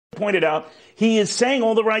pointed out, he is saying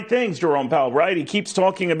all the right things, Jerome Powell, right? He keeps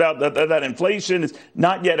talking about that inflation is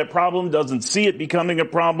not yet a problem, doesn't see it becoming a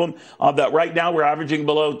problem, that right now we're averaging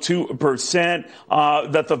below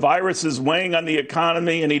 2%, that the virus is weighing on the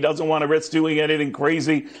economy, and he doesn't want to risk doing anything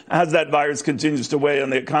crazy as that virus continues to weigh on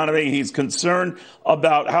the economy. He's concerned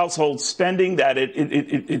about household spending, that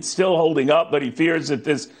it's still holding up, but he fears that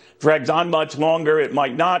this drags on much longer, it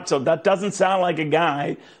might not. So that doesn't sound like a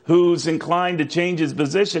guy who's inclined to change his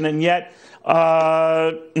position, and yet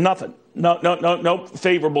nothing. No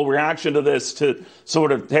favorable reaction to this to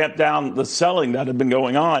sort of tamp down the selling that had been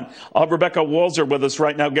going on. Rebecca Walser with us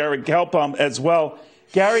right now, Gary Kaltbaum as well.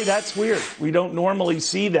 Gary, that's weird. We don't normally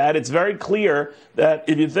see that. It's very clear that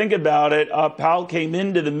if you think about it, Powell came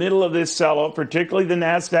into the middle of this sell-off, particularly the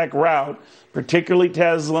NASDAQ route, particularly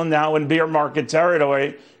Tesla now in bear market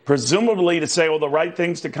territory, presumably to say all the right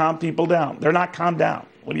things to calm people down. They're not calmed down.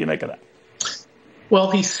 What do you make of that? Well,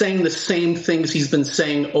 he's saying the same things he's been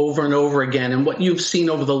saying over and over again. And what you've seen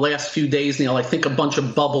over the last few days, Neil, I think a bunch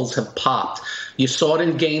of bubbles have popped. You saw it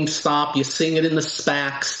in GameStop. You're seeing it in the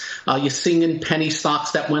SPACs. You're seeing in penny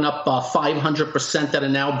stocks that went up 500% that are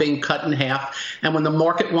now being cut in half. And when the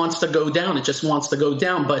market wants to go down, it just wants to go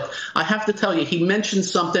down. But I have to tell you, he mentioned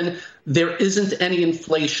something. There isn't any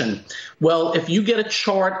inflation. Well, if you get a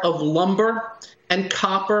chart of lumber and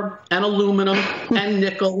copper and aluminum and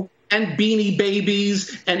nickel and Beanie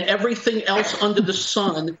Babies and everything else under the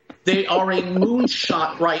sun, they are a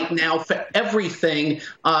moonshot right now for everything,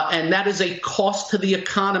 and that is a cost to the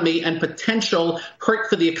economy and potential hurt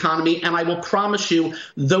for the economy. And I will promise you,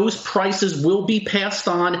 those prices will be passed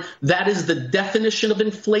on. That is the definition of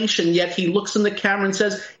inflation, yet he looks in the camera and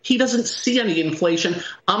says he doesn't see any inflation.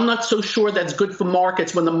 I'm not so sure that's good for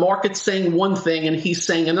markets when the market's saying one thing and he's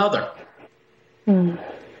saying another.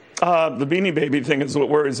 The Beanie Baby thing is what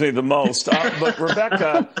worries me the most. But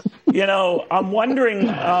Rebecca, I'm wondering,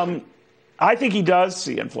 I think he does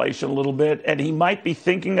see inflation a little bit, and he might be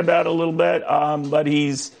thinking about it a little bit, but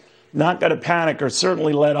he's not going to panic or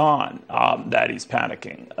certainly let on that he's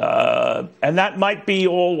panicking. And that might be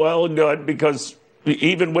all well and good because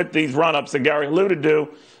even with these run-ups that Gary alluded to,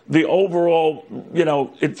 the overall,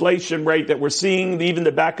 inflation rate that we're seeing, even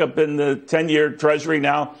the backup in the 10-year Treasury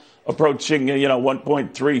now, approaching,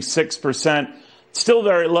 1.36%, still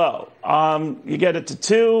very low. You get it to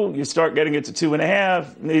 2, you start getting it to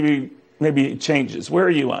 2.5, maybe it changes. Where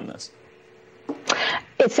are you on this?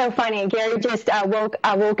 It's so funny. Gary just woke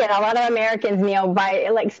in a lot of Americans, Neil, by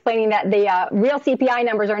explaining that the real CPI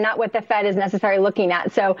numbers are not what the Fed is necessarily looking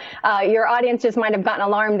at. So your audience just might have gotten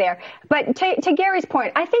alarmed there. But to Gary's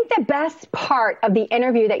point, I think the best part of the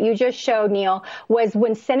interview that you just showed, Neil, was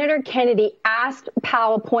when Senator Kennedy asked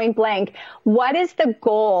Powell point blank, what is the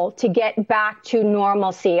goal to get back to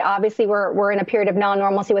normalcy? Obviously, we're in a period of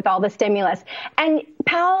non-normalcy with all the stimulus. And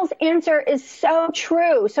Powell's answer is so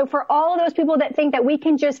true. So for all of those people that think that we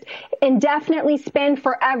can just indefinitely spend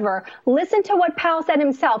forever, listen to what Powell said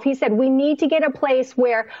himself. He said we need to get a place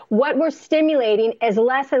where what we're stimulating is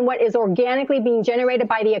less than what is organically being generated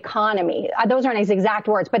by the economy. Those aren't his exact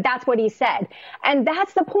words, but that's what he said. And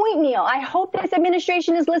that's the point, Neil. I hope this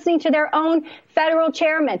administration is listening to their own federal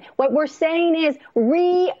chairman. What we're saying is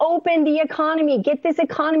reopen the economy, get this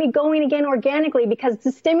economy going again organically, because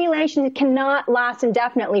the stimulation cannot last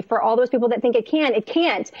indefinitely. For all those people that think it can, it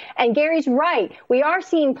can't. And Gary's right. We are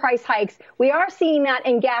seeing price hikes. We are seeing that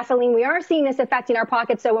in gasoline. We are seeing this affecting our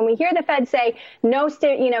pockets. So when we hear the Fed say no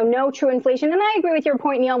true inflation, and I agree with your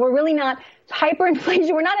point, Neil, we're really not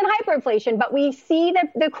hyperinflation. We're not in hyperinflation, but we see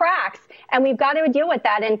the cracks, and we've got to deal with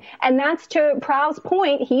that. And that's to Powell's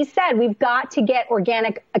point. He said we've got to get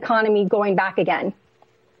organic economy going back again.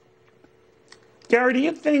 Gary, do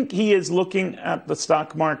you think he is looking at the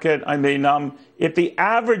stock market? I mean, if the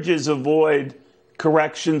averages avoid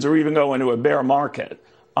corrections or even go into a bear market,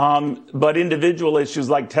 but individual issues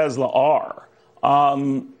like Tesla are,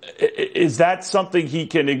 is that something he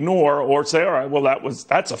can ignore or say, all right, well,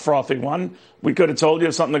 that's a frothy one. We could have told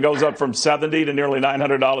you something that goes up from $70 to nearly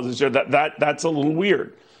 $900 a share. That's a little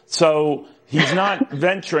weird. So he's not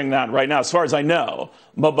venturing that right now, as far as I know,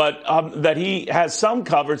 but that he has some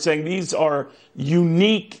cover saying these are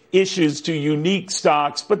unique issues to unique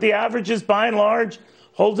stocks, but the average is by and large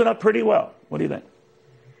holding up pretty well. What do you think?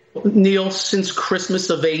 Neil, since Christmas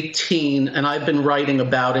of 18, and I've been writing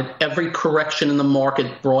about it, every correction in the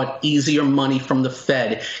market brought easier money from the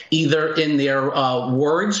Fed, either in their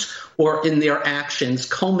words or in their actions,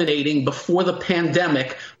 culminating before the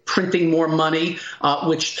pandemic, printing more money,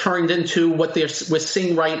 which turned into what we're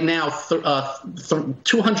seeing right now,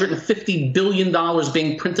 $250 billion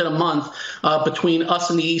being printed a month between us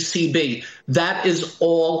and the ECB. That is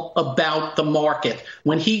all about the market.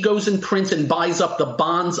 When he goes and prints and buys up the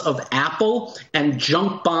bonds of Apple and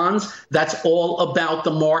junk bonds, that's all about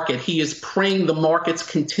the market. He is praying the markets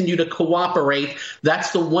continue to cooperate.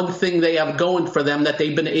 That's the one thing they have going for them, that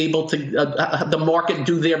they've been able to, the market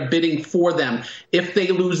do their bidding for them. If they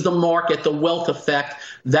lose the market, the wealth effect,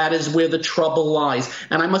 that is where the trouble lies.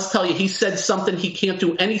 And I must tell you, he said something, he can't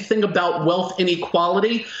do anything about wealth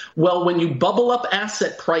inequality. Well, when you bubble up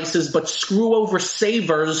asset prices but screw over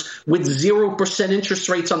savers with 0% interest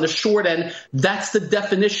rates on the short end, that's the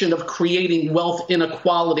definition of creating wealth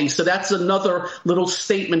inequality. So that's another little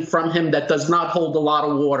statement from him that does not hold a lot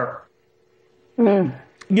of water.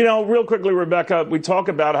 You know, real quickly, Rebecca, we talk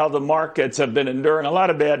about how the markets have been enduring a lot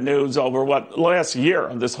of bad news over last year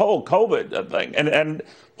on this whole COVID thing. And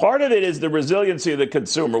part of it is the resiliency of the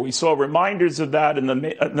consumer. We saw reminders of that in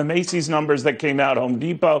the Macy's numbers that came out, Home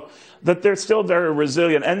Depot, that they're still very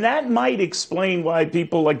resilient. And that might explain why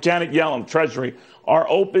people like Janet Yellen, Treasury, are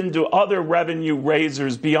open to other revenue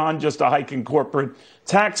raisers beyond just a hike in corporate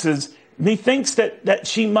taxes. He thinks that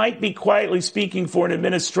she might be quietly speaking for an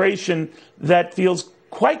administration that feels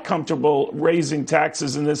quite comfortable raising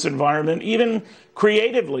taxes in this environment, even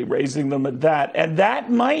creatively raising them at that. And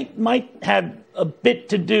that might have a bit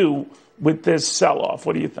to do with this sell-off.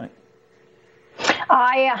 What do you think?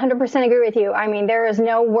 I 100% agree with you. I mean, there is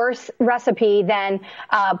no worse recipe than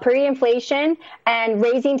pre-inflation and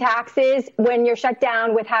raising taxes when you're shut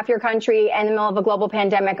down with half your country in the middle of a global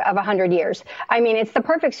pandemic of 100 years. I mean, it's the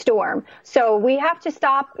perfect storm. So we have to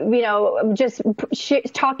stop, just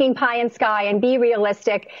talking pie and sky and be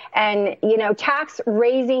realistic. And, tax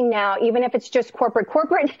raising now, even if it's just corporate,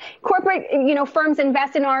 firms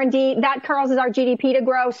invest in R&D, that causes our GDP to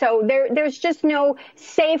grow. So there's just no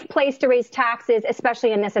safe place to raise taxes,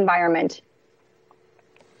 especially in this environment.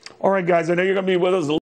 All right, guys, I know you're going to be with us